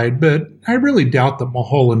suicide, but I really doubt that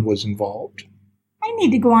Mulholland was involved. I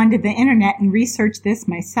need to go onto the internet and research this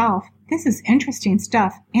myself. This is interesting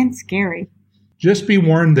stuff and scary. Just be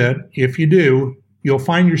warned that if you do, you'll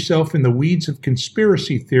find yourself in the weeds of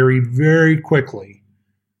conspiracy theory very quickly.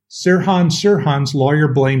 Sirhan's lawyer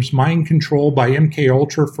blames mind control by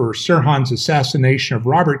MKUltra for Sirhan's assassination of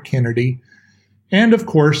Robert Kennedy. And of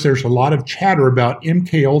course, there's a lot of chatter about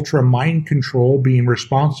MKUltra mind control being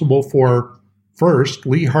responsible for, first,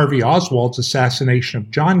 Lee Harvey Oswald's assassination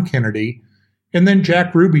of John Kennedy, and then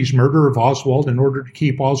Jack Ruby's murder of Oswald in order to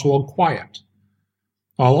keep Oswald quiet.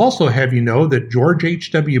 I'll also have you know that George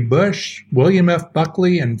H.W. Bush, William F.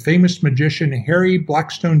 Buckley, and famous magician Harry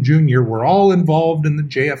Blackstone Jr. were all involved in the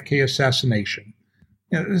JFK assassination.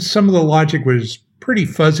 Some of the logic was pretty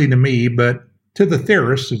fuzzy to me, but to the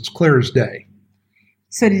theorists, it's clear as day.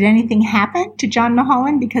 So did anything happen to John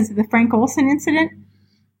Mulholland because of the Frank Olson incident?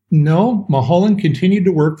 No, Mulholland continued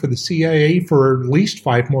to work for the CIA for at least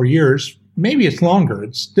 5 more years. Maybe it's longer.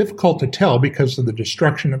 It's difficult to tell because of the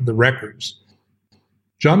destruction of the records.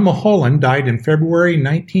 John Mulholland died in February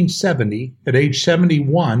 1970 at age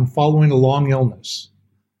 71 following a long illness.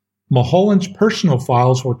 Mulholland's personal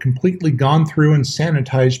files were completely gone through and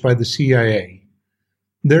sanitized by the CIA.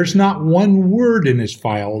 There's not one word in his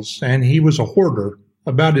files, and he was a hoarder,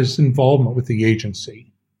 about his involvement with the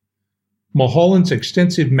agency. Mulholland's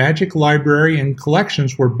extensive magic library and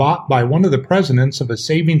collections were bought by one of the presidents of a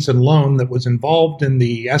savings and loan that was involved in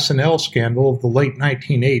the S&L scandal of the late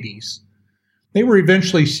 1980s. They were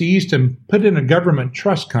eventually seized and put in a government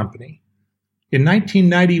trust company. In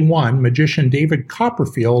 1991, magician David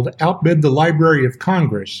Copperfield outbid the Library of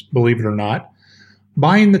Congress, believe it or not,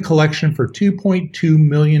 buying the collection for $2.2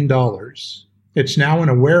 million. It's now in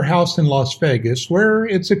a warehouse in Las Vegas where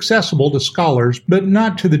it's accessible to scholars, but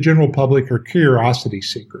not to the general public or curiosity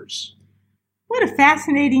seekers. What a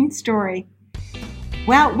fascinating story.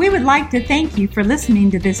 Well, we would like to thank you for listening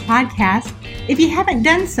to this podcast. If you haven't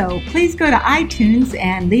done so, please go to iTunes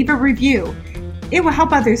and leave a review. It will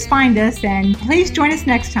help others find us, and please join us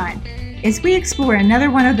next time as we explore another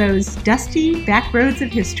one of those dusty back roads of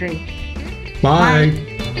history. Bye.